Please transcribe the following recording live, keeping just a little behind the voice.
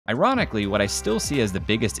Ironically, what I still see as the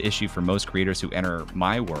biggest issue for most creators who enter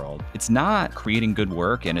my world, it's not creating good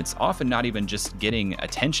work, and it's often not even just getting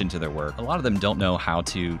attention to their work. A lot of them don't know how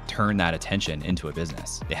to turn that attention into a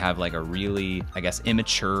business. They have like a really, I guess,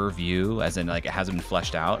 immature view, as in like it hasn't been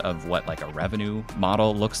fleshed out, of what like a revenue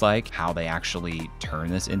model looks like, how they actually turn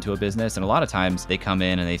this into a business. And a lot of times they come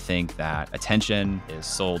in and they think that attention is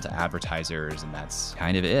sold to advertisers and that's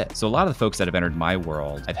kind of it. So a lot of the folks that have entered my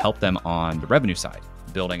world, I've helped them on the revenue side,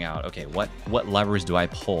 building out, okay, what levers do I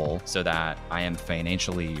pull so that I am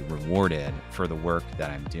financially rewarded for the work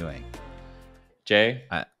that I'm doing? Jay,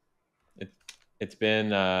 it's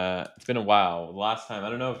been a while. Last time, I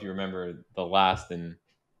don't know if you remember the last and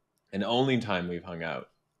only time we've hung out.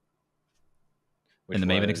 In the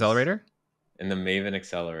Maven Accelerator? In the Maven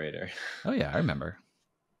Accelerator. Oh yeah, I remember.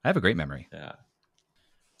 I have a great memory. Yeah.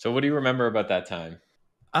 So what do you remember about that time?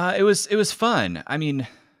 It was fun. I mean,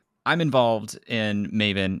 I'm involved in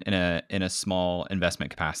Maven in a small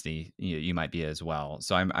investment capacity. You might be as well.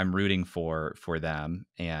 So I'm rooting for them,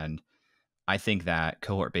 and I think that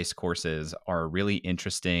cohort-based courses are a really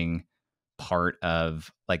interesting part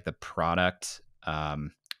of like the product,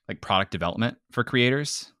 like product development for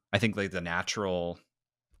creators. I think like the natural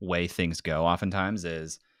way things go oftentimes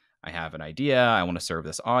is I have an idea, I want to serve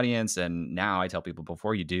this audience, and now I tell people,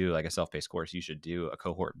 before you do like a self-paced course, you should do a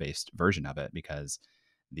cohort-based version of it, because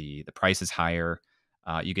the price is higher.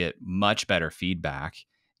 You get much better feedback.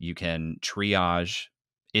 You can triage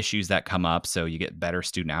issues that come up, so you get better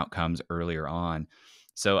student outcomes earlier on.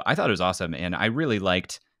 So I thought it was awesome, and I really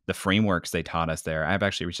liked the frameworks they taught us there. I've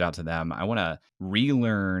actually reached out to them. I want to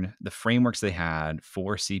relearn the frameworks they had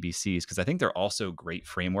for CBCs, because I think they're also great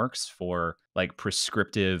frameworks for like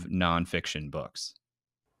prescriptive nonfiction books.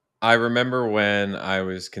 I remember when I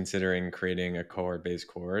was considering creating a cohort-based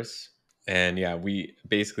course. And yeah, we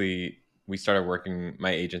started working,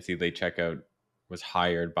 my agency, Late Checkout, was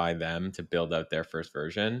hired by them to build out their first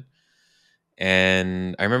version.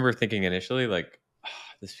 And I remember thinking initially, like, oh,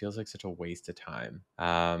 this feels like such a waste of time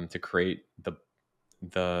to create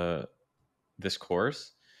this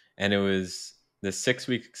course. And it was the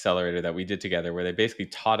 6-week accelerator that we did together, where they basically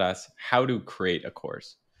taught us how to create a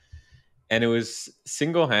course. And it was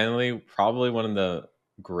single-handedly probably one of the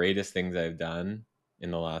greatest things I've done in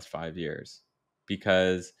the last 5 years,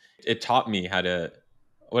 because it taught me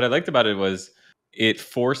what I liked about it was it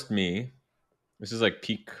forced me, this is like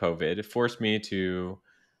peak COVID, it forced me to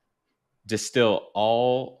distill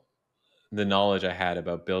all the knowledge I had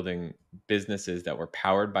about building businesses that were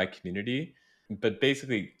powered by community, but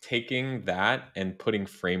basically taking that and putting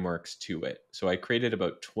frameworks to it. So I created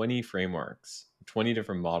about 20 frameworks, 20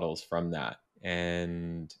 different models from that.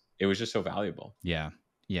 And it was just so valuable. Yeah.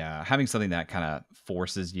 Yeah, having something that kind of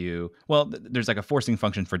forces you, well, there's like a forcing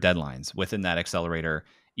function for deadlines within that accelerator,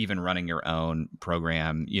 even running your own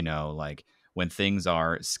program, like when things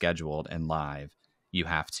are scheduled and live, you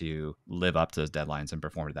have to live up to those deadlines and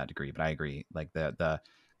perform to that degree. But I agree, like the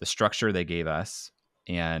structure they gave us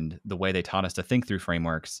and the way they taught us to think through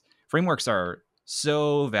frameworks are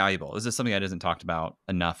so valuable. This is something that isn't talked about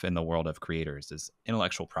enough in the world of creators, is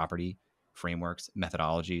intellectual property frameworks,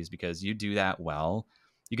 methodologies, because you do that well,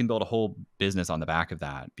 you can build a whole business on the back of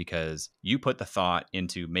that, because you put the thought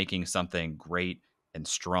into making something great and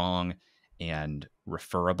strong and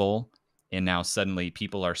referable. And now suddenly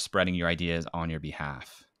people are spreading your ideas on your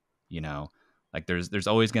behalf. Like there's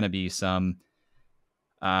always going to be some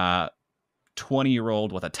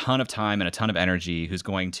 20-year-old with a ton of time and a ton of energy who's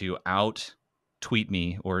going to out tweet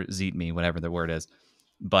me or zeet me, whatever the word is.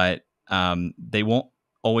 But they won't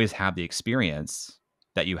always have the experience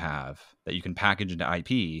that you have, that you can package into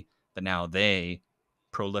IP, that now they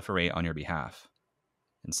proliferate on your behalf.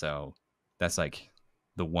 And so that's like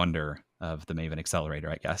the wonder of the Maven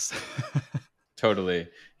Accelerator, I guess. Totally.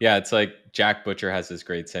 Yeah, it's like Jack Butcher has this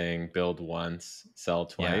great saying, build once, sell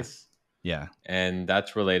twice. Yeah. And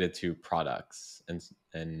that's related to products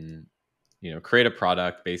and create a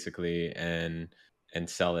product basically and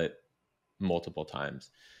sell it multiple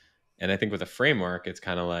times. And I think with a framework, it's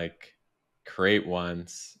kind of like create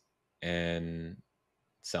once and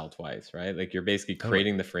sell twice, right? Like you're basically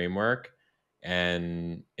creating the framework,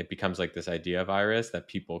 and it becomes like this idea virus that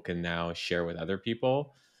people can now share with other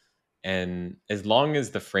people. And as long as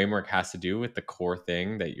the framework has to do with the core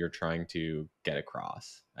thing that you're trying to get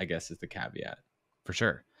across, I guess is the caveat. For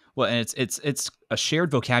sure. Well, and it's a shared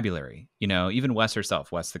vocabulary. Even Wes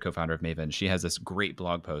herself, Wes, the co-founder of Maven, she has this great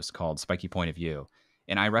blog post called Spiky Point of View.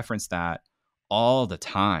 And I reference that all the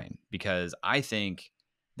time, because I think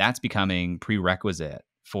that's becoming prerequisite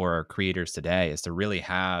for creators today, is to really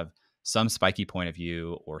have some spiky point of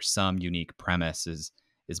view or some unique premise, is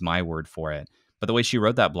is my word for it. But the way she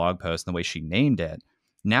wrote that blog post and the way she named it,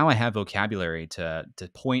 now I have vocabulary to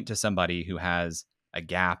point to somebody who has a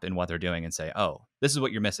gap in what they're doing and say, oh, this is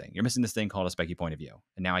what you're missing. You're missing this thing called a spiky point of view.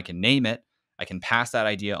 And now I can name it. I can pass that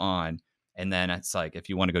idea on. And then it's like, if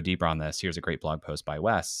you want to go deeper on this, here's a great blog post by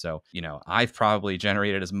Wes. So, I've probably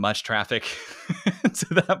generated as much traffic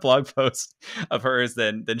to that blog post of hers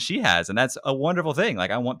than she has. And that's a wonderful thing.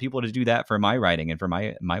 Like, I want people to do that for my writing and for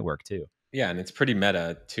my work too. Yeah. And it's pretty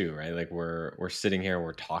meta too, right? Like we're sitting here,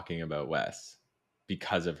 we're talking about Wes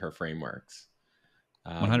because of her frameworks.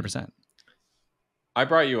 100%. I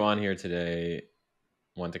brought you on here today,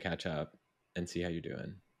 want to catch up and see how you're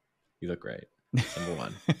doing. You look great. Number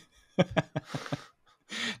one.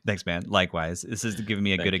 Thanks, man. Likewise. This is giving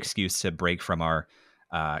me a good excuse to break from our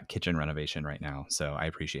kitchen renovation right now. So I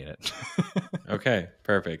appreciate it. Okay,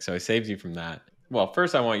 perfect. So I saved you from that. Well,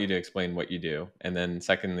 first I want you to explain what you do. And then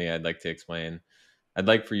secondly, I'd like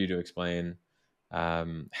for you to explain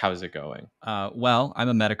how's it going? Well, I'm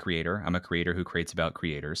a meta creator. I'm a creator who creates about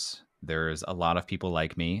creators. There's a lot of people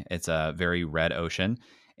like me. It's a very red ocean,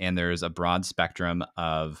 and there's a broad spectrum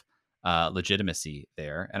of legitimacy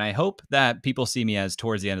there. And I hope that people see me as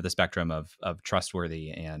towards the end of the spectrum of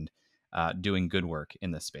trustworthy and doing good work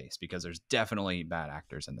in this space, because there's definitely bad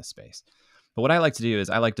actors in this space. But what I like to do is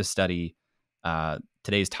I like to study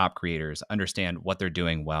today's top creators, understand what they're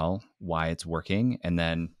doing well, why it's working, and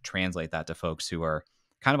then translate that to folks who are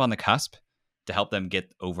kind of on the cusp to help them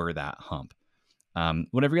get over that hump.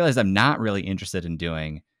 What I've realized I'm not really interested in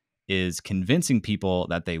doing is convincing people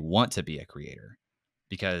that they want to be a creator,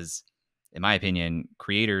 because in my opinion,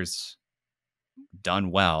 creators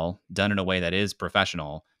done well, done in a way that is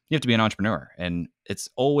professional, you have to be an entrepreneur. And it's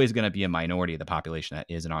always going to be a minority of the population that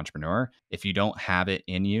is an entrepreneur. If you don't have it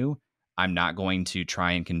in you, I'm not going to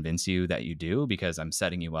try and convince you that you do, because I'm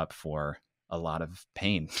setting you up for a lot of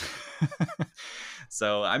pain.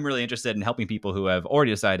 So I'm really interested in helping people who have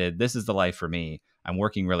already decided this is the life for me. I'm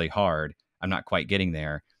working really hard. I'm not quite getting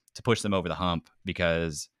there, to push them over the hump,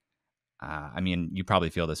 because you probably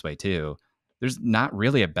feel this way too. There's not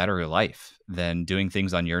really a better life than doing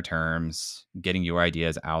things on your terms, getting your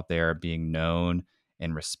ideas out there, being known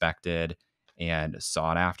and respected and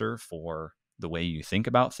sought after for the way you think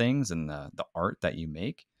about things and the art that you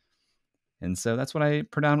make. And so that's what I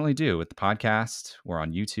predominantly do with the podcast. We're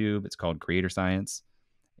on YouTube. It's called Creator Science.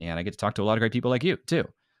 And I get to talk to a lot of great people like you too.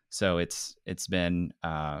 So it's been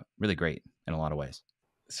really great in a lot of ways.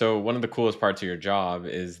 So one of the coolest parts of your job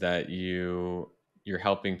is that you're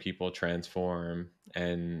helping people transform,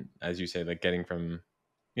 and as you say, like getting from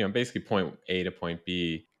basically point A to point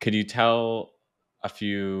B. Could you tell a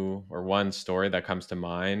few or one story that comes to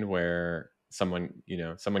mind where someone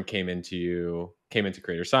came into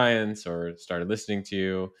Creator Science or started listening to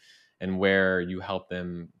you, and where you helped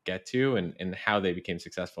them get to and how they became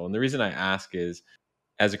successful? And the reason I ask is,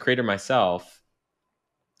 as a creator myself,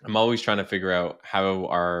 I'm always trying to figure out how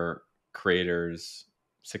are creators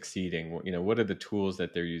succeeding. What are the tools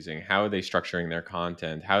that they're using? How are they structuring their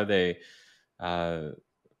content? How are they,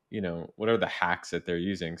 what are the hacks that they're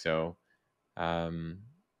using? So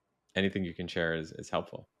anything you can share is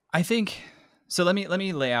helpful. I think so. Let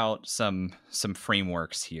me lay out some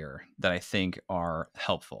frameworks here that I think are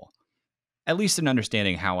helpful, at least in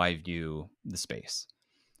understanding how I view the space.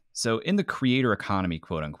 So in the creator economy,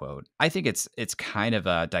 quote unquote, I think it's kind of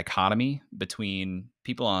a dichotomy between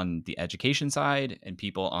people on the education side and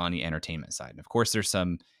people on the entertainment side. And of course, there's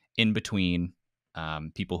some in between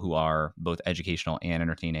people who are both educational and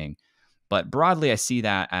entertaining. But broadly, I see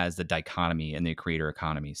that as the dichotomy in the creator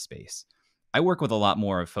economy space. I work with a lot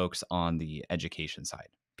more of folks on the education side,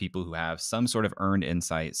 people who have some sort of earned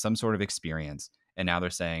insight, some sort of experience. And now they're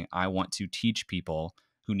saying, I want to teach people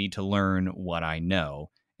who need to learn what I know.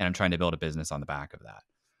 And I'm trying to build a business on the back of that.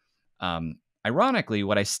 Ironically,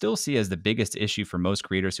 what I still see as the biggest issue for most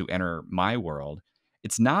creators who enter my world,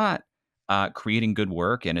 it's not creating good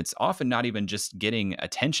work, and it's often not even just getting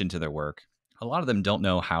attention to their work. A lot of them don't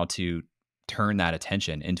know how to turn that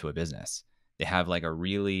attention into a business. They have like a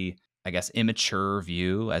really, I guess, immature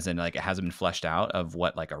view, as in like it hasn't been fleshed out, of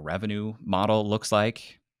what like a revenue model looks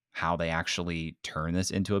like, how they actually turn this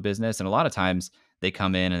into a business. And a lot of times they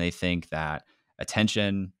come in and they think that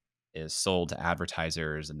attention is sold to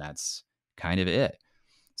advertisers, and that's kind of it.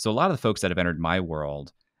 So a lot of the folks that have entered my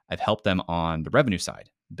world, I've helped them on the revenue side,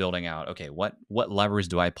 building out, okay, what levers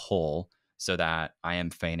do I pull so that I am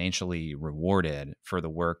financially rewarded for the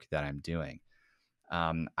work that I'm doing?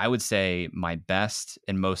 I would say my best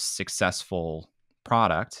and most successful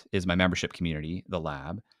product is my membership community, the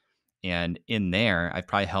lab. And in there, I've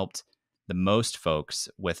probably helped the most folks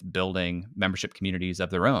with building membership communities of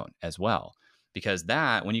their own as well. Because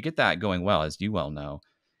that, when you get that going well, as you well know,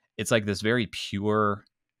 it's like this very pure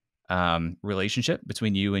relationship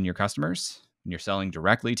between you and your customers. And you're selling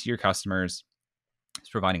directly to your customers. It's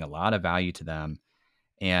providing a lot of value to them.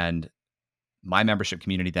 And my membership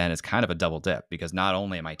community then is kind of a double dip, because not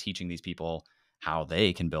only am I teaching these people how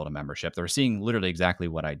they can build a membership, they're seeing literally exactly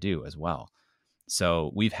what I do as well.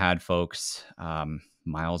 So we've had folks,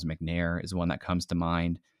 Miles McNair is one that comes to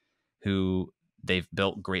mind, who they've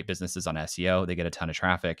built great businesses on SEO. They get a ton of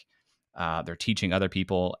traffic. They're teaching other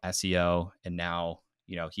people SEO. And now,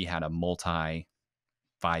 he had a multi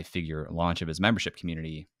 5-figure launch of his membership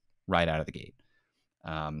community right out of the gate.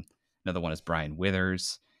 Another one is Brian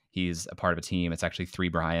Withers. He's a part of a team. It's actually 3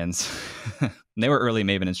 Brians. They were early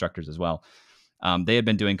Maven instructors as well. They had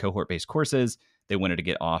been doing cohort-based courses. They wanted to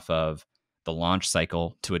get off of the launch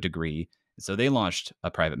cycle to a degree. So they launched a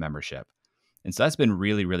private membership. And so that's been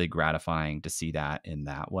really, really gratifying to see that in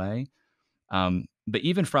that way. But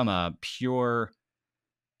even from a pure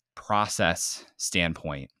process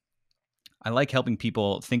standpoint, I like helping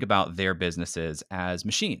people think about their businesses as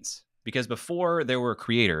machines. Because before there were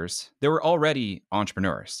creators, there were already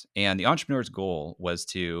entrepreneurs. And the entrepreneur's goal was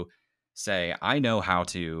to say, I know how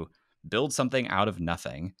to build something out of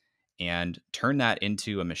nothing and turn that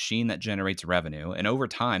into a machine that generates revenue. And over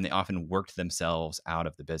time, they often worked themselves out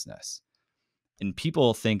of the business. And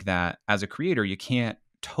people think that as a creator, you can't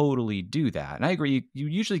totally do that. And I agree, you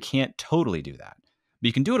usually can't totally do that. But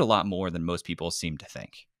you can do it a lot more than most people seem to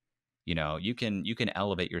think. You can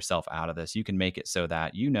elevate yourself out of this. You can make it so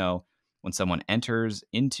that, when someone enters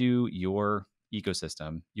into your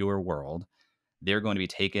ecosystem, your world, they're going to be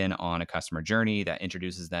taken on a customer journey that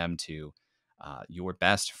introduces them to your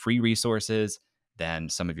best free resources, then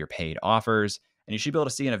some of your paid offers. And you should be able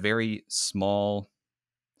to see in a very small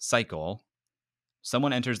cycle,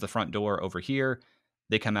 someone enters the front door over here,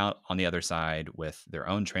 they come out on the other side with their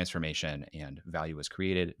own transformation, and value was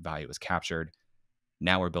created, value was captured.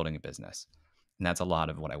 Now we're building a business. And that's a lot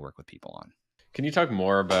of what I work with people on. Can you talk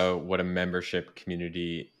more about what a membership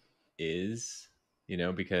community is?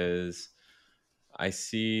 Because I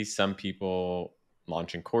see some people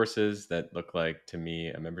launching courses that look like, to me,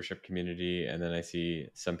 a membership community. And then I see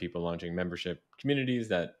some people launching membership communities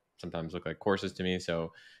that sometimes look like courses to me.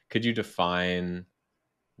 So could you define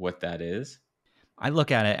what that is? I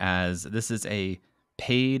look at it as, this is a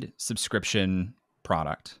paid subscription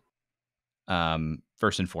product,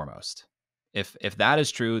 first and foremost. If that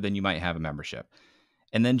is true, then you might have a membership.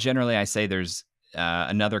 And then generally I say there's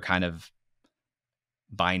another kind of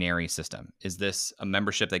binary system. Is this a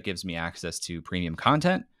membership that gives me access to premium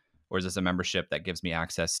content, or is this a membership that gives me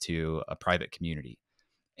access to a private community?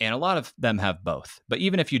 And a lot of them have both. But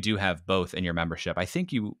even if you do have both in your membership, I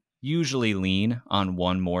think you usually lean on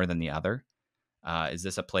one more than the other. Is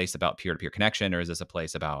this a place about peer-to-peer connection, or is this a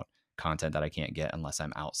place about content that I can't get unless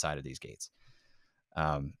I'm outside of these gates?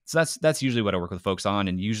 So that's usually what I work with folks on.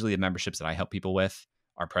 And usually the memberships that I help people with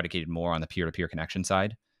are predicated more on the peer-to-peer connection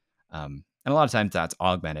side. And a lot of times that's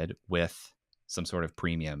augmented with some sort of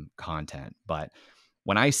premium content. But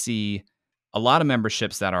when I see a lot of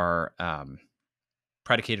memberships that are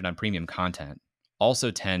predicated on premium content, also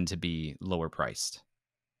tend to be lower priced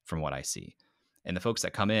from what I see. And the folks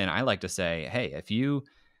that come in, I like to say, hey, if you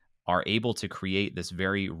are able to create this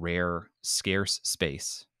very rare, scarce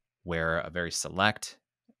space where a very select,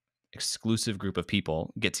 exclusive group of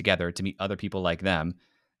people get together to meet other people like them,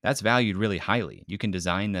 that's valued really highly. You can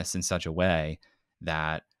design this in such a way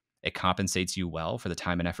that it compensates you well for the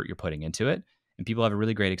time and effort you're putting into it, and people have a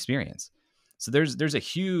really great experience. So there's a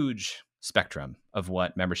huge spectrum of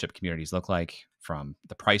what membership communities look like, from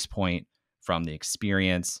the price point, from the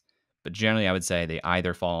experience. But generally, I would say they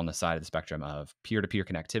either fall on the side of the spectrum of peer-to-peer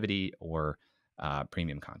connectivity or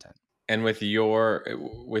premium content. And with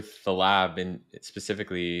the lab, and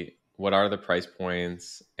specifically, what are the price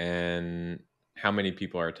points, and how many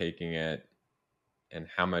people are taking it, and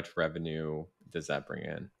how much revenue does that bring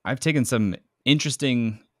in? I've taken some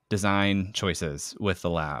interesting design choices with the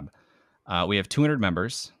lab. We have 200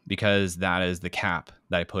 members because that is the cap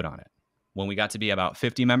that I put on it. When we got to be about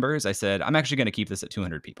 50 members, I said, I'm actually going to keep this at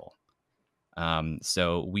 200 people.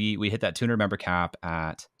 So we hit that 200 member cap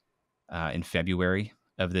in February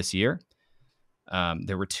of this year.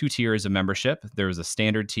 There were 2 tiers of membership. There was a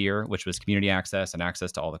standard tier, which was community access and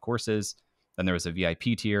access to all the courses. Then there was a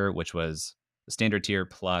VIP tier, which was the standard tier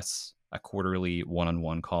plus a quarterly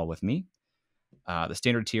one-on-one call with me. The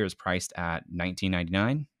standard tier is priced at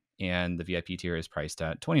 $19.99, and the VIP tier is priced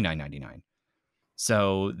at $29.99.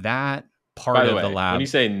 So that By part the of the way, when you lab.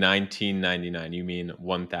 say 1999, you mean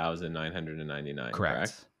 1,999,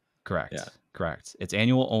 correct? Correct. Yeah. Correct. It's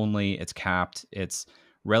annual only. It's capped. It's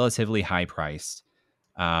relatively high priced.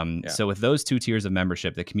 Yeah. So with those two tiers of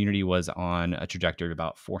membership, the community was on a trajectory of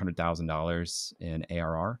about $400,000 in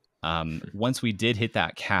ARR. Once we did hit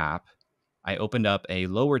that cap, I opened up a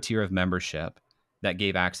lower tier of membership that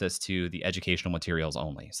gave access to the educational materials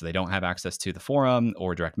only. So they don't have access to the forum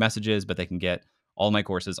or direct messages, but they can get all my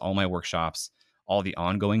courses, all my workshops, all the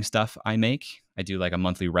ongoing stuff I make. I do like a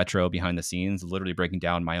monthly retro behind the scenes, literally breaking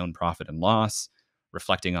down my own profit and loss,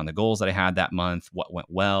 reflecting on the goals that I had that month, what went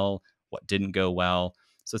well, what didn't go well.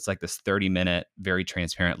 So it's like this 30-minute, very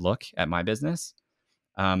transparent look at my business.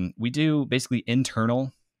 We do basically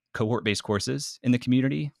internal cohort-based courses in the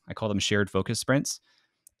community. I call them shared focus sprints.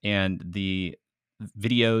 And the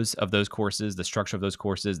videos of those courses, the structure of those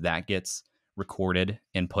courses, that gets recorded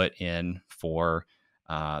and put in for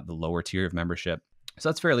the lower tier of membership. So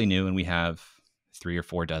that's fairly new. And we have 3 or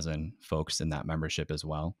 4 dozen folks in that membership as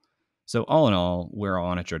well. So all in all, we're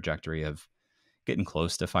on a trajectory of getting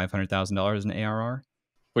close to $500,000 in ARR.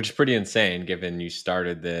 Which is pretty insane given you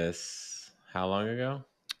started this how long ago?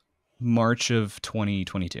 March of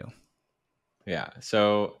 2022. Yeah.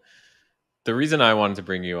 So the reason I wanted to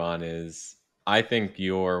bring you on is I think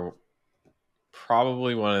you're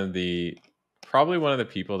probably one of the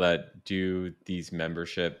people that do these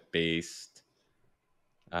membership based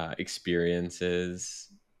experiences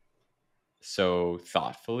so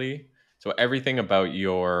thoughtfully. So everything about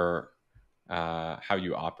your how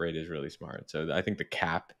you operate is really smart. So I think the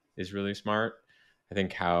cap is really smart. I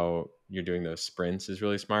think how you're doing those sprints is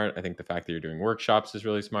really smart. I think the fact that you're doing workshops is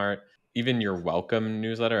really smart. Even your welcome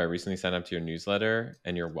newsletter, I recently signed up to your newsletter,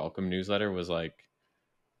 and your welcome newsletter was like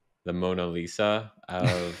the Mona Lisa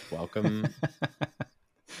of welcome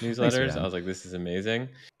Thanks, newsletters. I man. was like, this is amazing.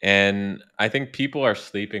 And I think people are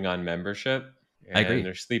sleeping on membership, I and agree.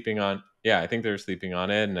 they're sleeping on, yeah, I think they're sleeping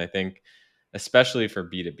on it. And I think, especially for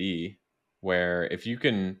B2B, where if you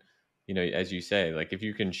can, as you say, like if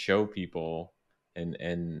you can show people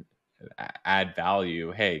and add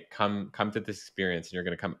value, hey, come to this experience, and you're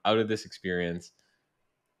going to come out of this experience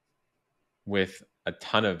with a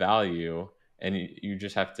ton of value, and you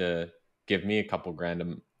just have to give me a couple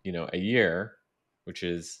grand a year, which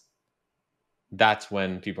is, that's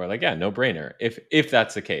when people are like, yeah, no brainer, if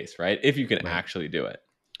that's the case, right? If you can Right. actually do it.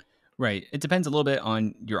 Right. It depends a little bit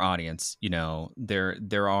on your audience.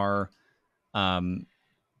 There are um,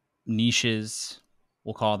 niches,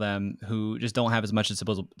 we'll call them, who just don't have as much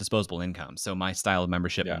disposable income. So my style of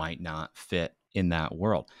membership Yeah. might not fit in that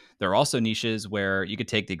world. There are also niches where you could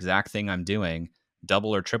take the exact thing I'm doing,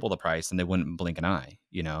 double or triple the price, and they wouldn't blink an eye.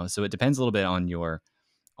 So it depends a little bit on your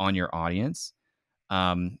audience.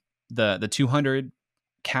 Um, the 200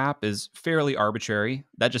 cap is fairly arbitrary.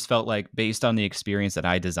 That just felt like, based on the experience that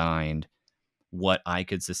I designed, what I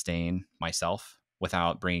could sustain myself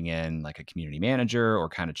without bringing in like a community manager or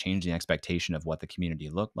kind of changing the expectation of what the community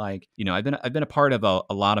looked like. I've been a part of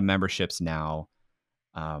a lot of memberships now,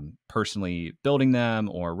 personally building them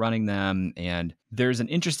or running them, and there's an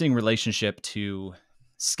interesting relationship to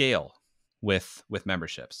scale with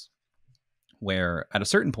memberships, where at a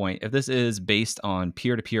certain point, if this is based on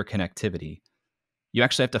peer-to-peer connectivity, you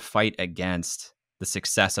actually have to fight against the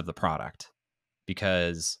success of the product,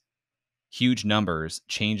 because huge numbers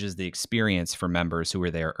changes the experience for members who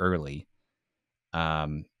were there early.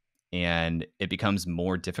 Um, and it becomes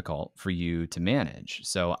more difficult for you to manage.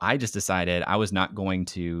 So I just decided I was not going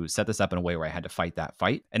to set this up in a way where I had to fight that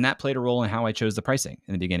fight. And that played a role in how I chose the pricing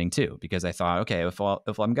in the beginning too, because I thought, okay, if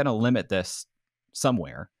I'm going to limit this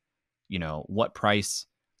somewhere, what price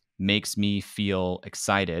makes me feel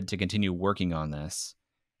excited to continue working on this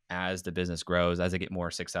as the business grows, as I get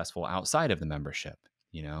more successful outside of the membership,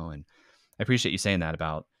 and I appreciate you saying that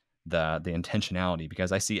about the intentionality,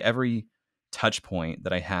 because I see every touch point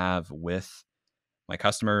that I have with my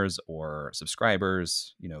customers or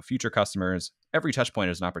subscribers, future customers. Every touch point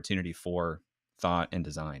is an opportunity for thought and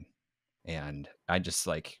design. And I just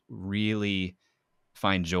like really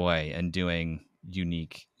find joy in doing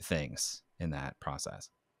unique things in that process.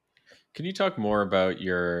 Can you talk more about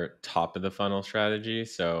your top of the funnel strategy?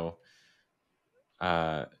 So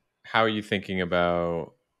uh, how are you thinking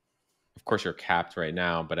about, of course you're capped right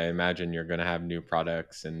now, but I imagine you're going to have new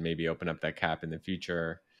products and maybe open up that cap in the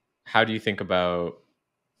future. How do you think about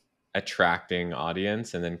attracting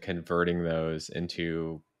audience and then converting those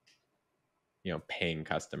into paying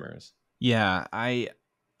customers? Yeah, I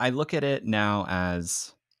look at it now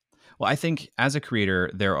as, well, I think as a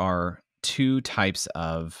creator, there are two types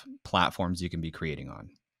of platforms you can be creating on.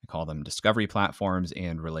 I call them discovery platforms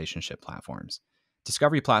and relationship platforms.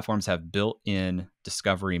 Discovery platforms have built-in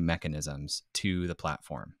discovery mechanisms to the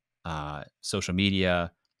platform. Social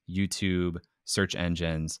media, YouTube, search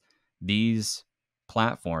engines, these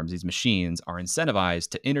platforms, these machines are incentivized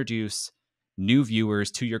to introduce new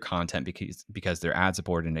viewers to your content because they're ad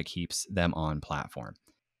supported and it keeps them on platform.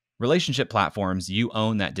 Relationship platforms, you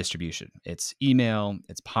own that distribution. It's email,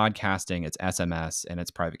 it's podcasting, it's SMS, and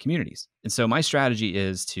it's private communities. And so my strategy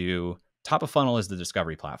is to top of funnel is the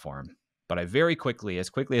discovery platform, but I very quickly,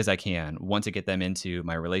 as I can, want to get them into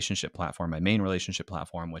my relationship platform, my main relationship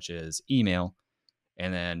platform, which is email.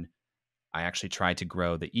 And then I actually try to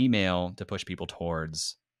grow the email to push people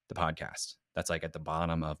towards the podcast. That's like at the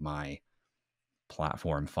bottom of my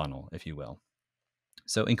platform funnel, if you will.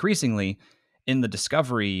 So increasingly in the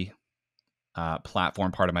discovery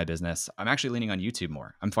platform part of my business, I'm actually leaning on YouTube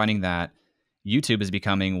more. I'm finding that YouTube is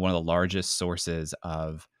becoming one of the largest sources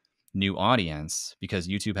of new audience because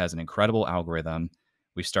YouTube has an incredible algorithm.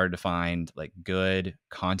 We've started to find like good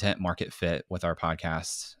content market fit with our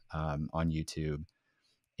podcasts on YouTube,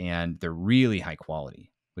 and they're really high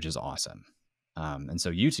quality, which is awesome. And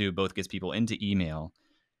so YouTube both gets people into email,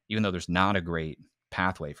 even though there's not a great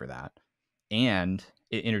pathway for that, and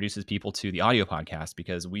it introduces people to the audio podcast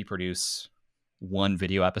because we produce one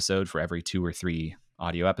video episode for every 2 or 3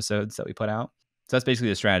 audio episodes that we put out. So that's basically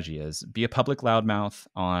the strategy: is be a public loudmouth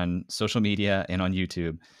on social media and on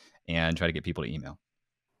YouTube and try to get people to email.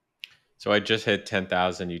 So I just hit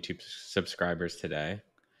 10,000 YouTube subscribers today.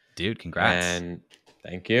 Dude, congrats. And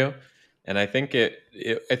thank you. And I think it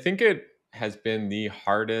has been the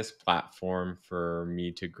hardest platform for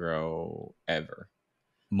me to grow ever.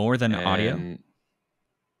 More than audio? And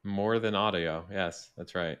more than audio. Yes,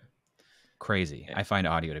 that's right. Crazy. I find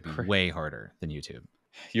audio to be way harder than YouTube.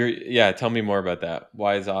 Tell me more about that.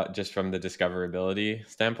 Why is just from the discoverability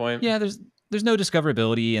standpoint? Yeah, there's no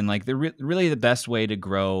discoverability, and like really the best way to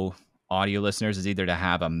grow audio listeners is either to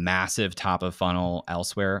have a massive top of funnel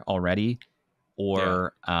elsewhere already,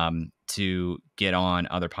 or to get on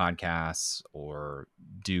other podcasts or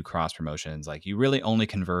do cross promotions. Like you really only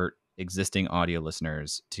convert existing audio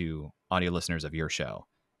listeners to audio listeners of your show,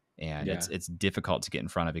 and it's difficult to get in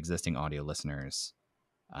front of existing audio listeners.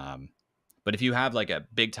 But if you have like a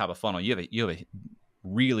big top of funnel, you have a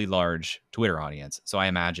really large Twitter audience. So I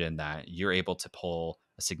imagine that you're able to pull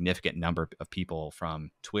a significant number of people from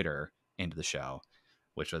Twitter into the show,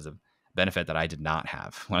 which was a benefit that I did not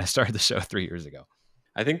have when I started the show 3 years ago.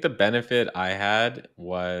 I think the benefit I had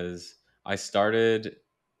was I started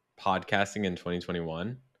podcasting in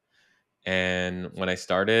 2021. And when I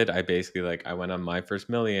started, I basically I went on My First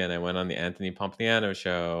Million. I went on the Anthony Pompliano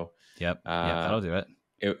show. Yep. That'll do it.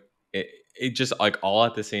 It just like all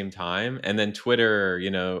at the same time. And then Twitter,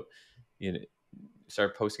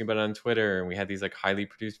 started posting about it on Twitter, and we had these like highly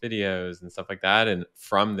produced videos and stuff like that. And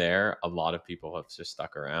from there, a lot of people have just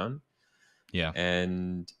stuck around. Yeah.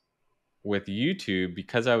 And with YouTube,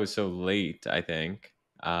 because I was so late, I think,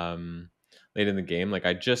 late in the game, like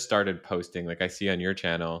I just started posting, like I see on your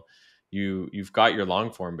channel, you've got your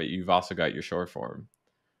long form, but you've also got your short form.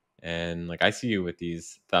 And like I see you with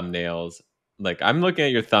these thumbnails. Like I'm looking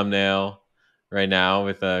at your thumbnail right now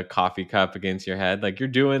with a coffee cup against your head. Like you're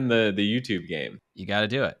doing the YouTube game. You got to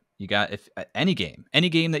do it. You got, if any game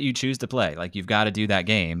that you choose to play, like you've got to do that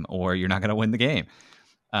game or you're not going to win the game.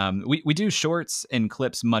 We do shorts and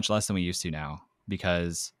clips much less than we used to now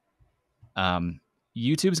because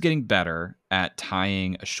YouTube's getting better at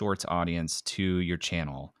tying a shorts audience to your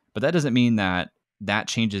channel, but that doesn't mean that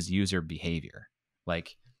changes user behavior.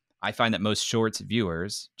 Like I find that most shorts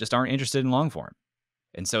viewers just aren't interested in long form.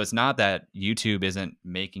 And so it's not that YouTube isn't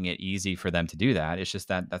making it easy for them to do that. It's just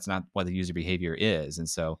that that's not what the user behavior is. And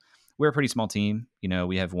so we're a pretty small team.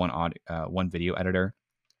 We have one video editor.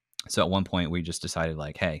 So at one point we just decided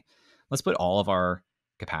like, hey, let's put all of our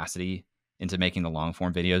capacity into making the long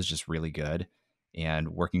form videos just really good and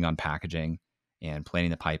working on packaging and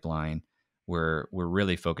planning the pipeline. We're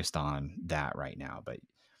really focused on that right now, but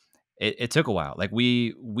it took a while. Like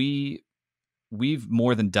we've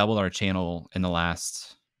more than doubled our channel in the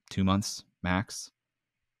last 2 months max.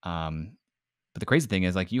 But the crazy thing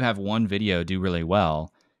is like you have one video do really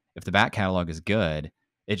well. If the back catalog is good,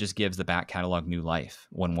 it just gives the back catalog new life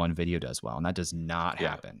when one video does well. And that does not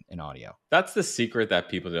happen in audio. That's the secret that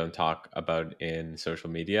people don't talk about in social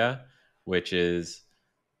media, which is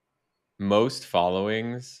most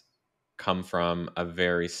followings come from a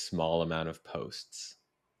very small amount of posts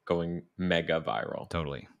going mega viral.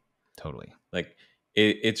 Totally. Like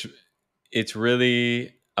it's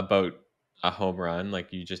really about a home run.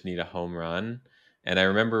 Like you just need a home run. And I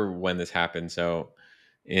remember when this happened. So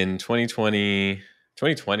In 2020,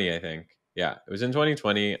 I think. Yeah, it was in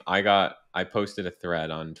 2020. I posted a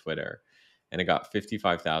thread on Twitter and it got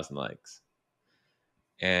 55,000 likes.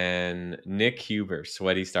 And Nick Huber,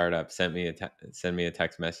 Sweaty Startup, sent me a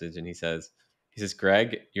text message, and he says,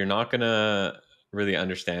 Greg, you're not gonna really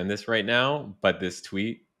understand this right now, but this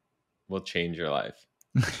tweet will change your life.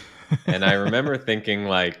 And I remember thinking,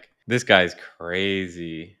 like, this guy's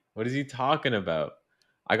crazy. What is he talking about?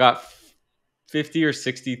 I got 50 or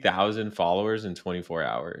 60,000 followers in 24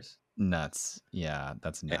 hours. Nuts. Yeah,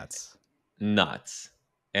 that's nuts. Nuts.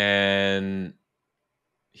 And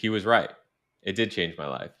he was right. It did change my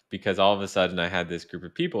life, because all of a sudden I had this group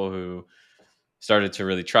of people who started to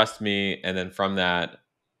really trust me, and then from that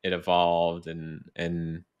it evolved,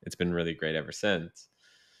 and it's been really great ever since.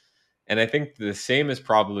 And I think the same is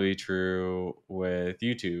probably true with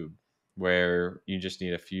YouTube, where you just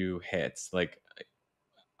need a few hits. Like,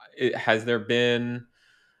 has there been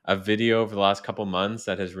a video over the last couple months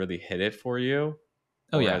that has really hit it for you?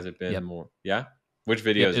 Oh Or yeah. has it been Yep. more? Yeah. Which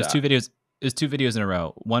video Yep. is It was two that? videos. It was two videos in a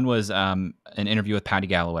row. One was an interview with Patty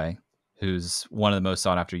Galloway, who's one of the most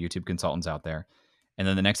sought after YouTube consultants out there. And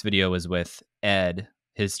then the next video was with Ed.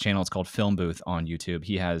 His channel is called Film Booth on YouTube.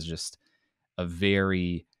 He has just a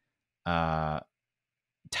very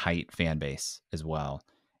tight fan base as well.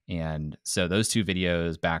 And so those two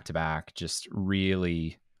videos back to back just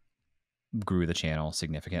really grew the channel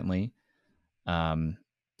significantly. And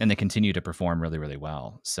they continue to perform really, really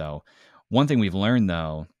well. So one thing we've learned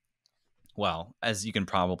though, well, as you can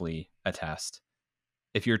probably attest,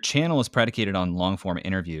 if your channel is predicated on long form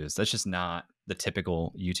interviews, that's just not the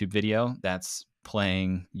typical YouTube video. That's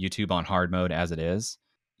playing YouTube on hard mode as it is.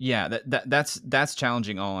 Yeah, that's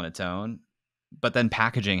challenging all on its own. But then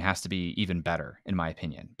packaging has to be even better, in my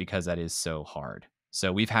opinion, because that is so hard.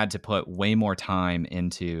 So we've had to put way more time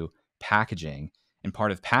into packaging, and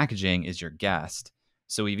part of packaging is your guest.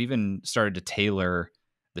 So we've even started to tailor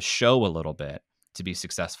the show a little bit to be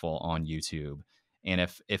successful on YouTube. And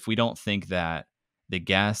if we don't think that the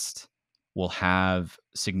guest will have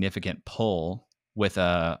significant pull with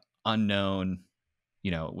a unknown,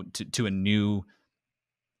 to a new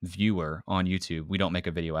viewer on YouTube, we don't make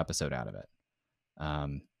a video episode out of it.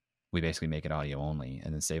 We basically make it audio only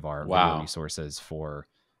and then save our video Wow. resources for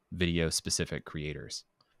video specific creators.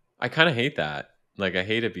 I kind of hate that. Like, I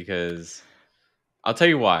hate it because I'll tell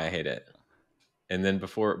you why I hate it. And then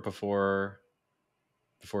before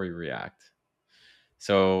you react.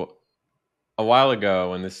 So a while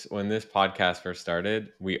ago, when this podcast first started,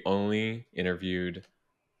 we only interviewed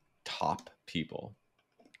top people.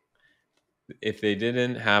 If they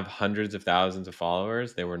didn't have hundreds of thousands of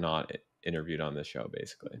followers, they were not interviewed on this show,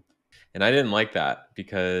 basically. And I didn't like that,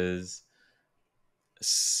 because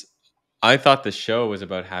I thought the show was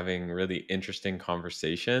about having really interesting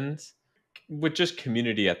conversations with just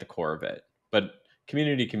community at the core of it. But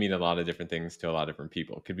community can mean a lot of different things to a lot of different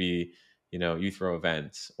people. It could be, you throw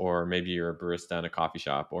events, or maybe you're a barista in a coffee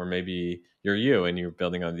shop, or maybe you're you and you're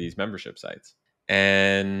building on these membership sites.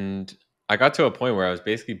 And I got to a point where I was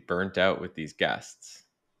basically burnt out with these guests.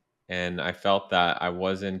 And I felt that I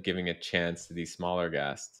wasn't giving a chance to these smaller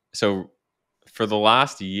guests. So for the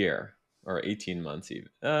last year, or 18 months even,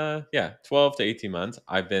 12 to 18 months,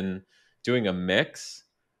 I've been doing a mix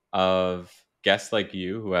of guests like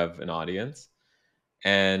you who have an audience,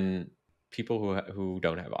 and people who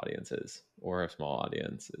don't have audiences or have small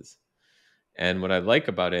audiences. And what I like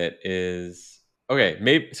about it is, okay,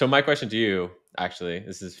 maybe, so my question to you, actually,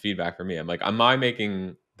 this is feedback for me. I'm like, am I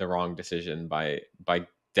making the wrong decision by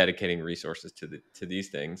dedicating resources to these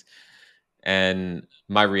things? And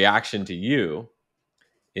my reaction to you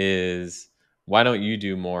is, why don't you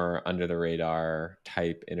do more under the radar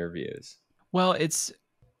type interviews? Well,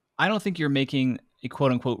 I don't think you're making a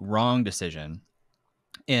quote unquote wrong decision.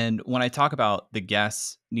 And when I talk about the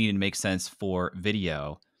guests needing to make sense for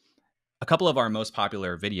video, a couple of our most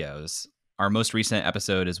popular videos, our most recent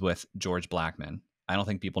episode is with George Blackman. I don't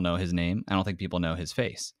think people know his name. I don't think people know his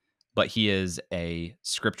face, but he is a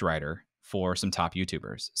script writer for some top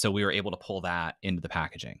YouTubers. So we were able to pull that into the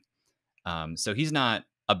packaging. So he's not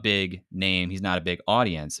a big name. He's not a big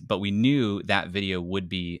audience, but we knew that video would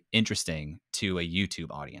be interesting to a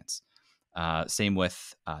YouTube audience. Same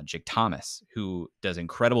with Jake Thomas, who does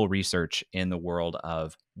incredible research in the world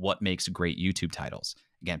of what makes great YouTube titles.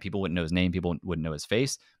 Again, people wouldn't know his name, people wouldn't know his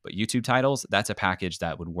face, but YouTube titles, that's a package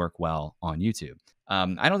that would work well on YouTube.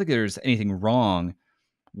 I don't think there's anything wrong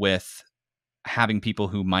with having people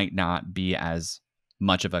who might not be as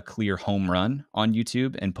much of a clear home run on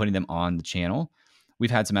YouTube and putting them on the channel.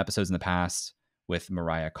 We've had some episodes in the past with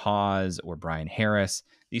Mariah Cause or Brian Harris.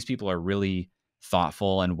 These people are really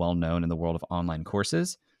thoughtful and well known in the world of online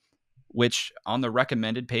courses, which on the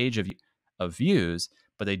recommended page of views,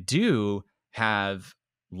 but they do have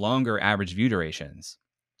longer average view durations.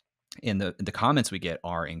 And the comments we get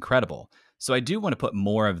are incredible. So I do want to put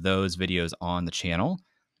more of those videos on the channel,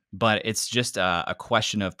 but it's just a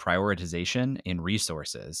question of prioritization and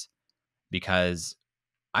resources, because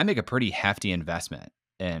I make a pretty hefty investment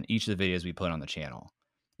in each of the videos we put on the channel.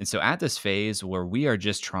 And so at this phase where we are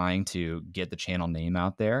just trying to get the channel name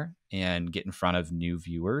out there and get in front of new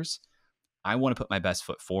viewers, I want to put my best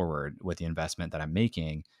foot forward with the investment that I'm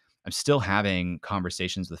making. I'm still having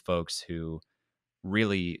conversations with folks who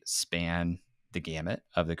really span the gamut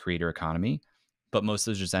of the creator economy, but most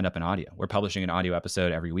of those just end up in audio. We're publishing an audio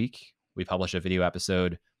episode every week. We publish a video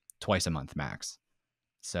episode twice a month max.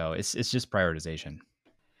 So it's just prioritization.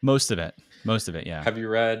 Most of it, yeah. Have you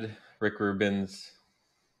read Rick Rubin's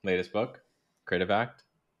latest book, Creative Act?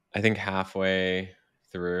 I think halfway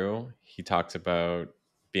through, he talks about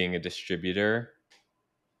being a distributor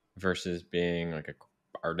versus being like an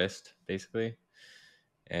artist, basically.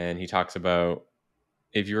 And he talks about,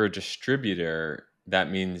 if you're a distributor, that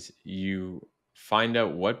means you find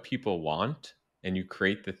out what people want and you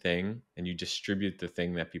create the thing and you distribute the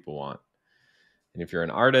thing that people want. And if you're an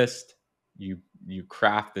artist, you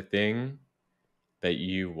craft the thing that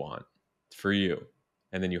you want for you,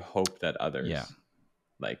 and then you hope that others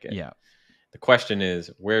like it. Yeah. The question is,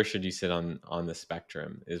 where should you sit on the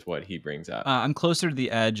spectrum, is what he brings up. I'm closer to the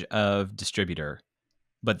edge of distributor,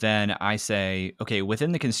 but then I say, okay,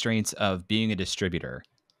 within the constraints of being a distributor,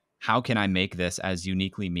 how can I make this as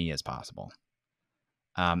uniquely me as possible?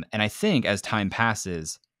 And I think as time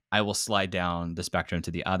passes, I will slide down the spectrum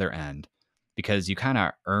to the other end, because you kind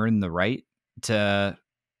of earn the right to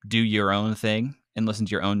do your own thing and listen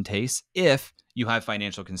to your own tastes if you have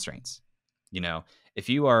financial constraints. You know, if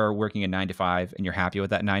you are working a 9 to 5 and you're happy with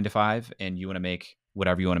that 9 to 5 and you want to make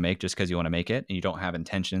whatever you want to make just because you want to make it, and you don't have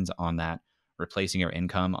intentions on that replacing your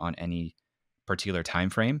income on any particular time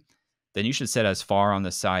frame, then you should sit as far on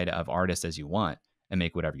the side of artist as you want and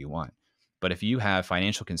make whatever you want. But if you have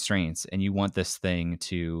financial constraints and you want this thing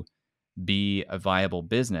to be a viable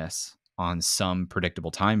business on some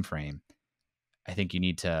predictable time frame, I think you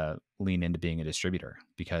need to lean into being a distributor,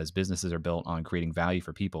 because businesses are built on creating value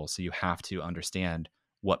for people. So you have to understand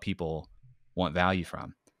what people want value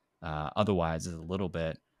from. Otherwise, it's a little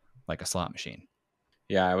bit like a slot machine.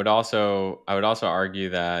 Yeah, I would also argue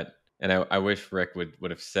that, and I wish Rick would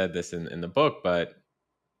have said this in the book, but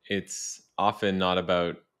it's often not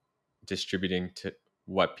about distributing to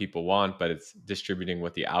what people want, but it's distributing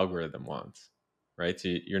what the algorithm wants, right? So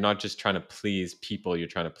you're not just trying to please people, you're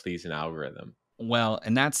trying to please an algorithm. Well,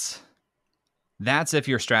 and that's if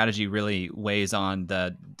your strategy really weighs on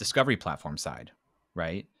the discovery platform side,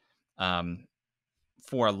 right?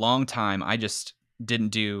 For a long time, I just didn't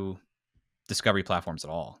do discovery platforms at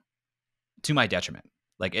all, to my detriment.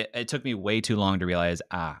 Like it took me way too long to realize,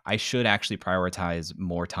 I should actually prioritize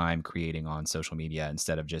more time creating on social media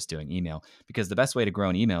instead of just doing email, because the best way to grow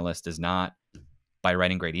an email list is not by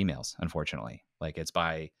writing great emails, unfortunately. Like it's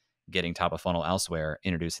by getting top of funnel elsewhere,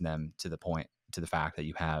 introducing them to the fact that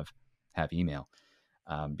you have email.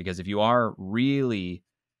 Because if you are really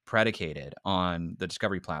predicated on the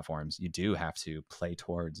discovery platforms, you do have to play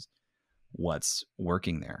towards what's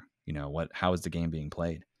working there. You know, how is the game being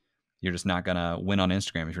played? You're just not gonna win on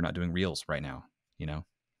Instagram if you're not doing reels right now, you know?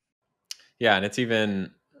 Yeah, and it's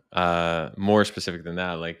even more specific than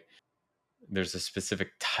that. Like there's a specific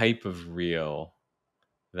type of reel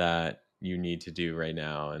that you need to do right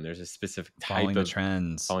now, and there's a specific type Following of the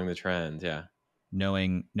trends. Following the trends, yeah.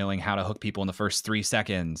 Knowing how to hook people in the first 3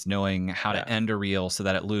 seconds, knowing how to end a reel so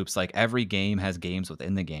that it loops. Like every game has games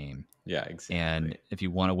within the game. Yeah, exactly. And if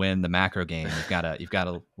you want to win the macro game, you've got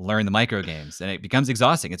to learn the micro games, and it becomes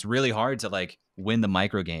exhausting. It's really hard to like win the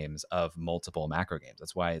micro games of multiple macro games.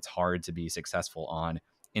 That's why it's hard to be successful on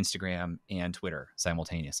Instagram and Twitter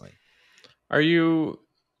simultaneously. Are you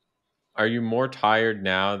more tired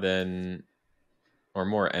now or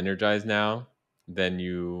more energized now than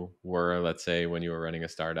you were, let's say, when you were running a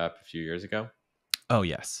startup a few years ago? Oh,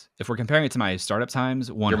 yes. If we're comparing it to my startup times,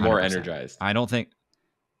 100%. You're more energized. I don't think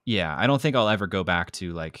I'll ever go back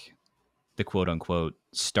to like the quote unquote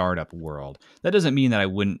startup world. That doesn't mean that I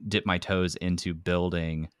wouldn't dip my toes into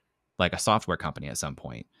building like a software company at some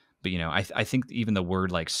point. But, you know, I think even the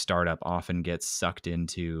word like startup often gets sucked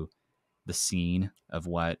into the scene of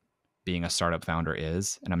what being a startup founder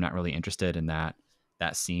is. And I'm not really interested in that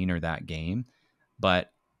scene or that game.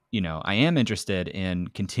 But, you know, I am interested in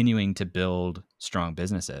continuing to build strong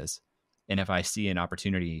businesses. And if I see an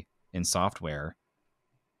opportunity in software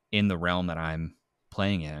in the realm that I'm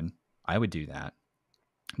playing in, I would do that.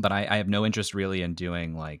 But I have no interest really in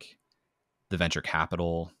doing like the venture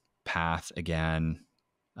capital path again.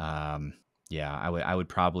 Um, yeah, I would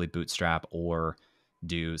probably bootstrap or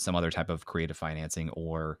do some other type of creative financing,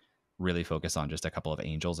 or really focus on just a couple of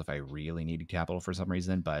angels if I really needed capital for some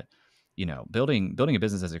reason. But building a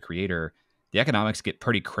business as a creator, the economics get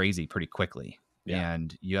pretty crazy pretty quickly, Yeah.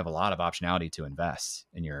 and you have a lot of optionality to invest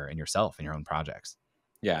in yourself in your own projects.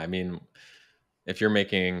 Yeah. I mean, if you're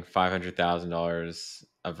making $500,000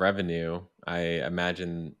 of revenue, I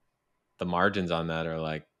imagine the margins on that are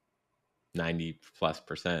like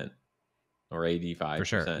 90+% or For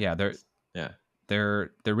sure. 85%. Yeah, Yeah.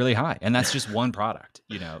 they're really high, and that's just one product.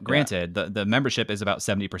 Yeah. Granted, the membership is about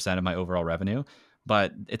 70% of my overall revenue,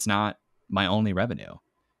 but it's not my only revenue.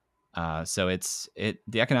 So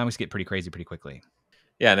the economics get pretty crazy pretty quickly.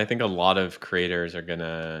 Yeah. And I think a lot of creators are going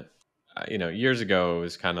to, years ago, it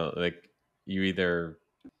was kind of like you either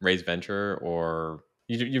raise venture or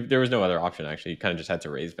there was no other option. Actually, you kind of just had to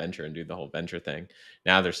raise venture and do the whole venture thing.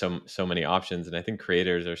 Now there's so many options. And I think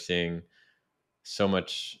creators are seeing so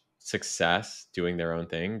much success doing their own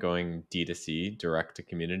thing, going D2C, direct to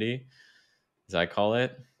community, as I call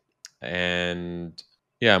it. And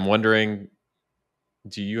yeah, I'm wondering,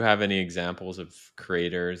 do you have any examples of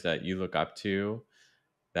creators that you look up to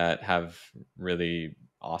that have really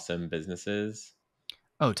awesome businesses?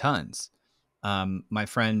 Oh, tons. My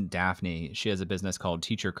friend Daphne, she has a business called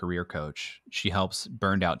Teacher Career Coach. She helps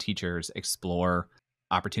burned out teachers explore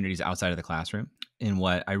opportunities outside of the classroom. And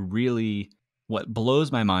what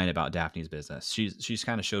blows my mind about Daphne's business, she's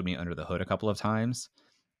kind of showed me under the hood a couple of times,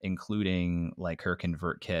 including like her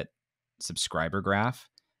ConvertKit subscriber graph.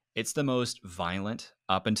 It's the most violent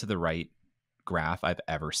up and to the right graph I've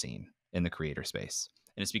ever seen in the creator space.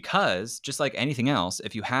 And it's because, just like anything else,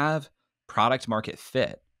 if you have product market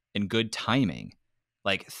fit and good timing,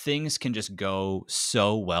 like things can just go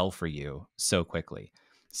so well for you so quickly.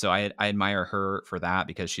 So I admire her for that,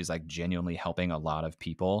 because she's like genuinely helping a lot of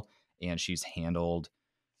people, and she's handled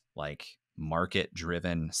like market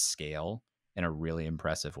driven scale in a really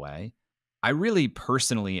impressive way. I really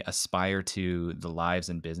personally aspire to the lives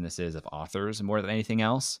and businesses of authors more than anything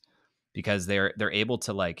else, because they're able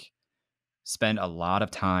to like spend a lot of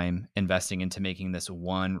time investing into making this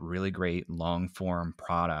one really great long form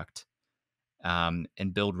product, and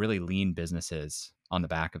build really lean businesses on the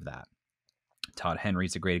back of that. Todd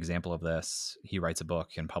Henry's a great example of this. He writes a book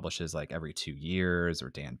and publishes like every 2 years, or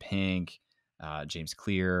Dan Pink, James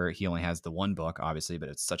Clear. He only has the one book, obviously, but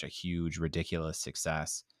it's such a huge, ridiculous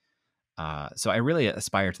success. So I really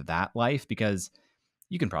aspire to that life, because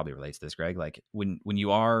you can probably relate to this, Greg. Like when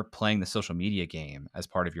you are playing the social media game as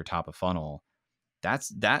part of your top of funnel,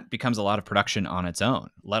 that becomes a lot of production on its own,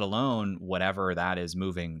 let alone whatever that is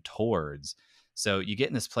moving towards. So you get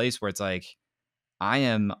in this place where it's like, I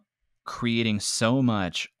am creating so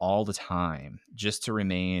much all the time just to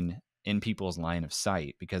remain in people's line of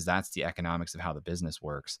sight, because that's the economics of how the business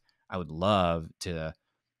works. I would love to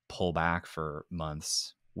pull back for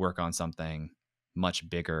months, work on something much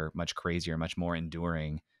bigger, much crazier, much more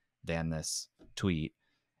enduring than this tweet,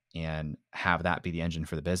 and have that be the engine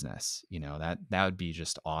for the business. That would be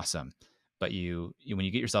just awesome. But when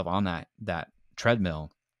you get yourself on that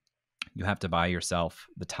treadmill, you have to buy yourself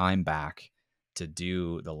the time back to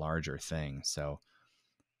do the larger thing. So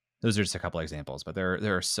those are just a couple of examples, but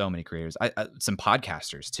there are so many creators. Some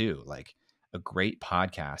podcasters too, like a great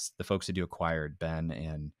podcast. The folks who do Acquired, Ben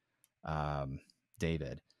and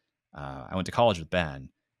David. I went to college with Ben.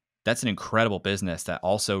 That's an incredible business that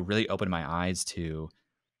also really opened my eyes to,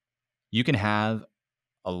 you can have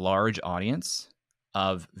a large audience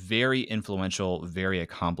of very influential, very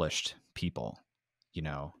accomplished people. In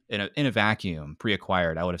a vacuum,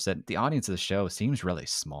 pre-acquired, I would have said the audience of the show seems really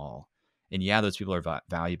small. And yeah, those people are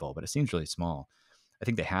valuable, but it seems really small. I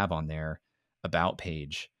think they have on their about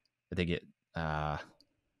page that they get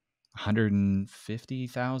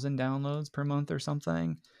 150,000 downloads per month or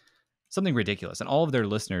something ridiculous. And all of their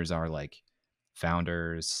listeners are like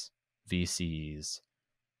founders, VCs,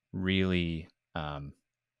 really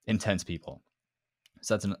intense people.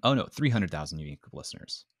 So that's 300,000 unique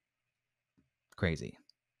listeners. Crazy.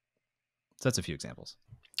 So that's a few examples.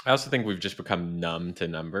 I also think we've just become numb to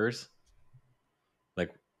numbers.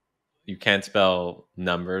 Like, you can't spell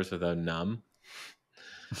numbers without numb.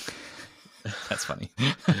 That's funny.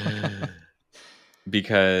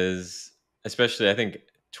 Because especially I think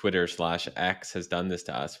Twitter/X has done this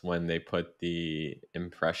to us when they put the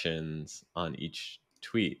impressions on each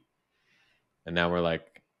tweet. And now we're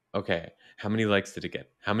like, okay, how many likes did it get?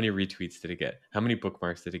 How many retweets did it get? How many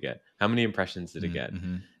bookmarks did it get? How many impressions did it get?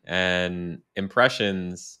 Mm-hmm. And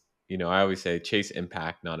impressions, I always say chase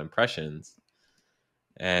impact, not impressions.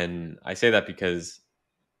 And I say that because,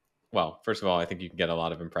 well, first of all, I think you can get a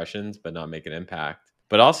lot of impressions, but not make an impact.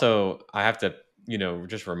 But also, I have to,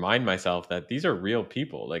 just remind myself that these are real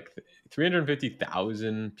people. Like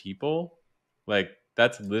 350,000 people, like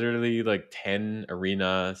that's literally like 10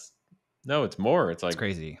 arenas. No, it's more. It's It's like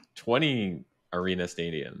crazy. 20 arena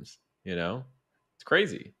stadiums, It's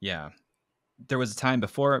crazy. Yeah. There was a time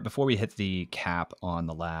before we hit the cap on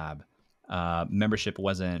the lab, membership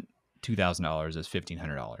wasn't $2,000, it was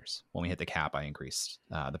 $1,500. When we hit the cap, I increased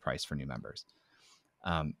the price for new members.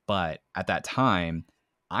 But at that time,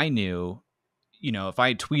 I knew, if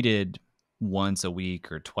I tweeted once a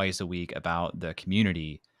week or twice a week about the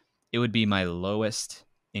community, it would be my lowest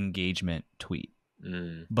engagement tweet,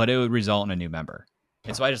 but it would result in a new member.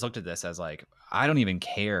 And so I just looked at this as like, I don't even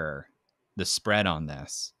care the spread on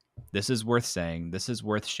this. This is worth saying, this is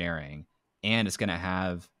worth sharing, and it's going to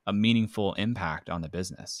have a meaningful impact on the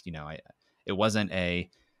business. It wasn't a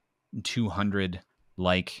 200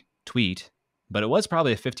 like tweet, but it was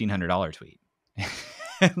probably a $1,500 tweet.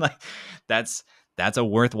 Like that's a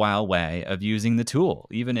worthwhile way of using the tool,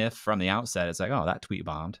 even if from the outset it's like, oh, that tweet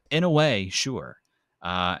bombed. In a way, sure.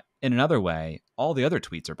 In another way, all the other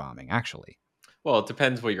tweets are bombing, actually. Well, it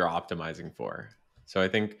depends what you're optimizing for. So I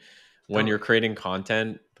think when Totally. you're creating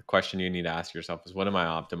content, the question you need to ask yourself is, what am I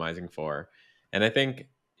optimizing for? And I think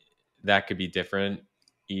that could be different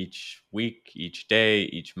each week, each day,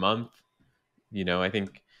 each month. I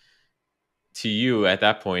think to you at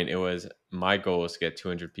that point, it was my goal was to get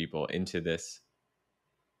 200 people into this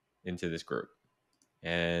group.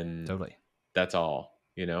 And Totally. that's all,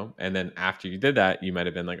 And then after you did that, you might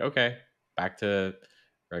have been like, okay, back to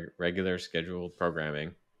regular scheduled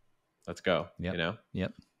programming. Let's go, Yep.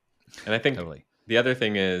 Yep. And I think Totally. the other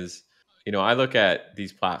thing is, I look at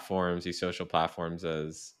these platforms, these social platforms,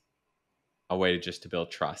 as a way to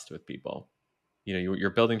build trust with people. You're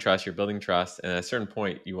building trust, and at a certain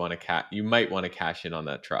point, you might want to cash in on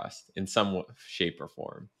that trust in some shape or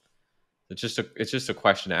form. It's just a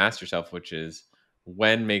question to ask yourself, which is,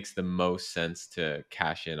 when makes the most sense to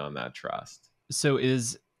cash in on that trust? So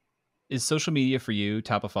is social media for you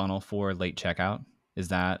top of funnel for late checkout?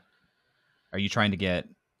 Are you trying to get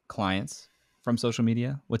clients from social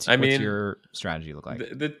media? What's your strategy look like?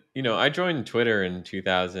 I joined Twitter in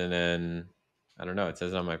 2000 and I don't know, it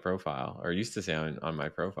says on my profile, or used to say on my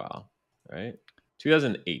profile, right?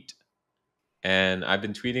 2008. And I've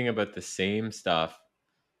been tweeting about the same stuff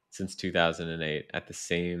since 2008 at the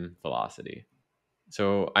same velocity.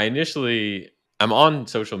 So I'm on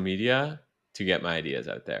social media to get my ideas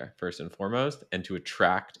out there first and foremost, and to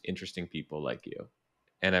attract interesting people like you.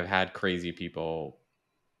 And I've had crazy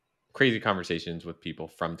conversations with people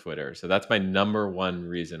from Twitter. So that's my number one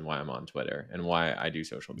reason why I'm on Twitter and why I do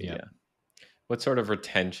social media. Yep. What sort of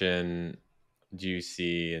retention do you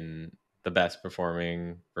see in the best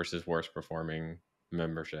performing versus worst performing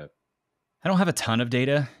membership? I don't have a ton of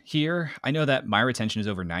data here. I know that my retention is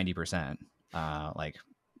over 90%. Like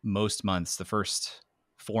most months, the first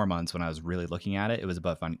 4 months when I was really looking at it, it was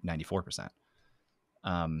above 94%.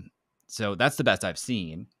 So that's the best I've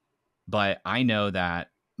seen. But I know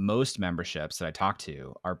that most memberships that I talk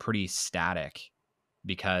to are pretty static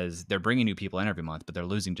because they're bringing new people in every month, but they're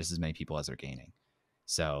losing just as many people as they're gaining.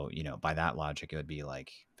 So, by that logic, it would be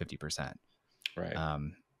like 50%. Right.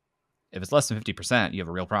 If it's less than 50%, you have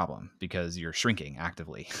a real problem because you're shrinking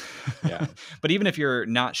actively. Yeah. But even if you're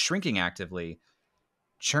not shrinking actively,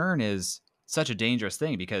 churn is such a dangerous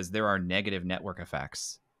thing because there are negative network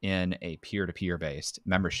effects in a peer-to-peer based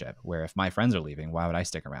membership where if my friends are leaving, why would I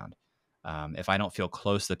stick around? If I don't feel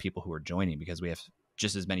close to the people who are joining because we have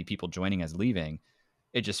just as many people joining as leaving,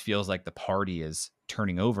 it just feels like the party is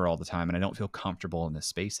turning over all the time and I don't feel comfortable in this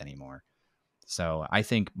space anymore. So I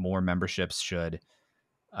think more memberships should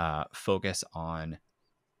focus on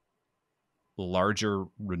larger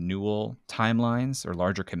renewal timelines or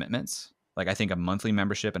larger commitments. Like I think a monthly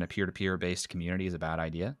membership in a peer-to-peer based community is a bad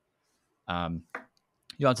idea.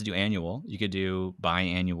 You have to do annual. You could do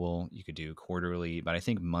biannual. You could do quarterly. But I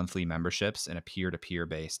think monthly memberships in a peer-to-peer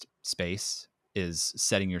based space is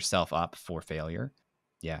setting yourself up for failure.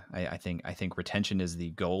 Yeah, I think retention is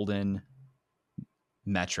the golden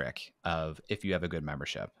metric of if you have a good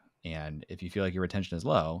membership. And if you feel like your retention is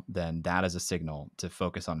low, then that is a signal to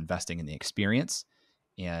focus on investing in the experience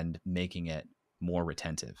and making it more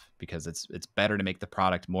retentive, because it's better to make the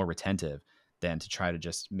product more retentive than to try to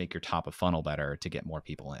just make your top of funnel better to get more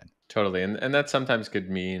people in. Totally. And that sometimes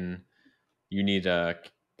could mean you need a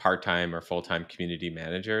part-time or full-time community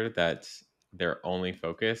manager that their only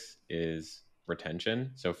focus is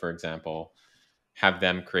retention. So for example, have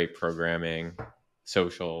them create programming,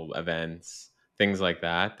 social events, things like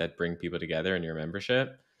that bring people together in your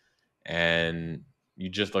membership. And you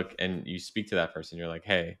just look and you speak to that person. You're like,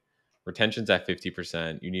 hey, retention's at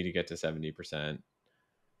 50%. You need to get to 70%.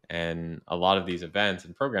 And a lot of these events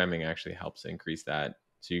and programming actually helps increase that.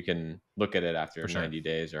 So you can look at it after For sure. 90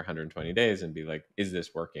 days or 120 days and be like, is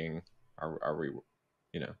this working? Are we,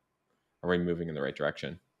 are we moving in the right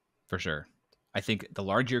direction? For sure. I think the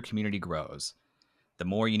larger your community grows, the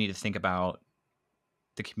more you need to think about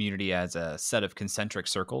the community as a set of concentric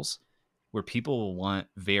circles where people will want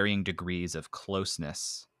varying degrees of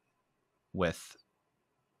closeness with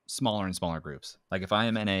smaller and smaller groups. Like if I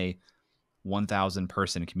am in a 1,000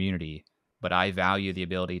 person community, but I value the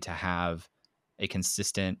ability to have a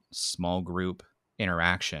consistent small group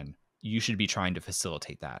interaction, you should be trying to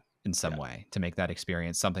facilitate that in some way to make that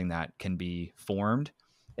experience something that can be formed.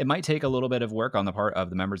 It might take a little bit of work on the part of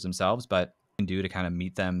the members themselves, but can do to kind of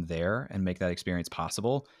meet them there and make that experience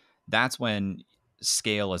possible. That's when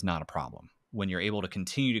scale is not a problem. When you're able to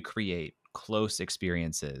continue to create close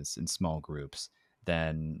experiences in small groups,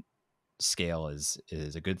 then scale is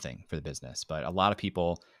a good thing for the business. But a lot of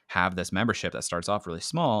people have this membership that starts off really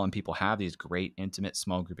small, and people have these great intimate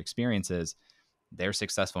small group experiences. They're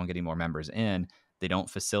successful in getting more members in. They don't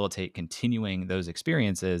facilitate continuing those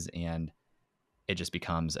experiences, and it just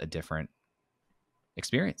becomes a different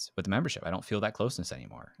experience with the membership. I don't feel that closeness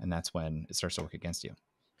anymore, and that's when it starts to work against you.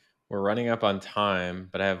 We're running up on time,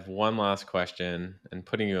 but I have one last question, and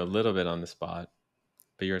putting you a little bit on the spot,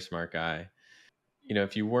 but you're a smart guy.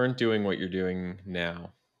 If you weren't doing what you're doing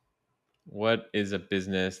now, what is a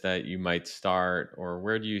business that you might start, or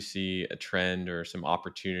where do you see a trend or some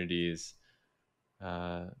opportunities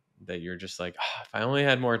that you're just like, if I only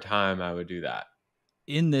had more time, I would do that?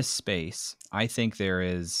 In this space, I think there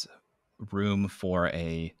is room for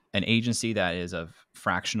an agency that is of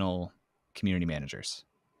fractional community managers,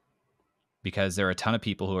 because there are a ton of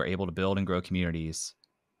people who are able to build and grow communities.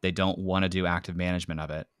 They don't want to do active management of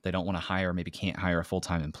it. They don't want to hire, maybe can't hire a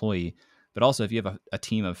full-time employee. But also, if you have a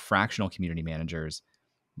team of fractional community managers,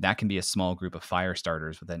 that can be a small group of fire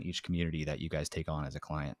starters within each community that you guys take on as a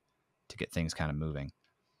client to get things kind of moving.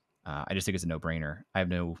 I just think it's a no-brainer. I have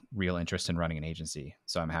no real interest in running an agency,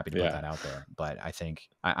 so I'm happy to put that out there. But I think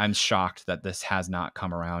I'm shocked that this has not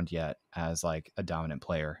come around yet as like a dominant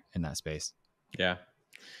player in that space. Yeah.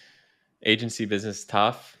 Agency business is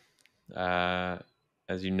tough,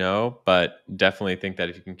 as you know, but definitely think that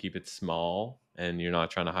if you can keep it small and you're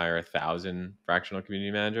not trying to hire 1,000 fractional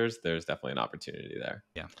community managers, there's definitely an opportunity there.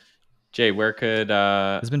 Yeah. Jay, where could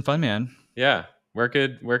it's been fun, man. Yeah. Where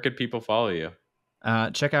could people follow you?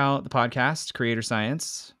 Check out the podcast, Creator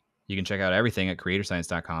Science. You can check out everything at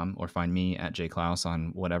creatorscience.com, or find me at Clouse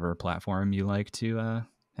on whatever platform you like to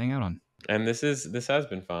hang out on. And this has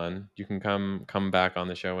been fun. You can come back on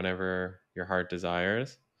the show whenever your heart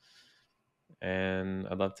desires. And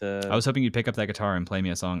I'd love to. I was hoping you'd pick up that guitar and play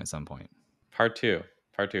me a song at some point. Part two.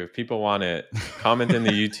 If people want it, comment in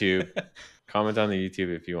the YouTube. Comment on the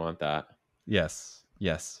YouTube if you want that. Yes.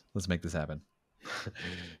 Let's make this happen.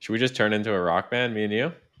 Should we just turn into a rock band, me and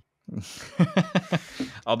you?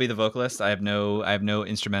 I'll be the vocalist. I have no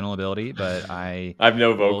instrumental ability, but I have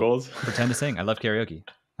no vocals. Pretend to sing. I love karaoke.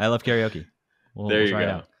 We'll try it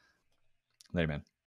out. Later, man.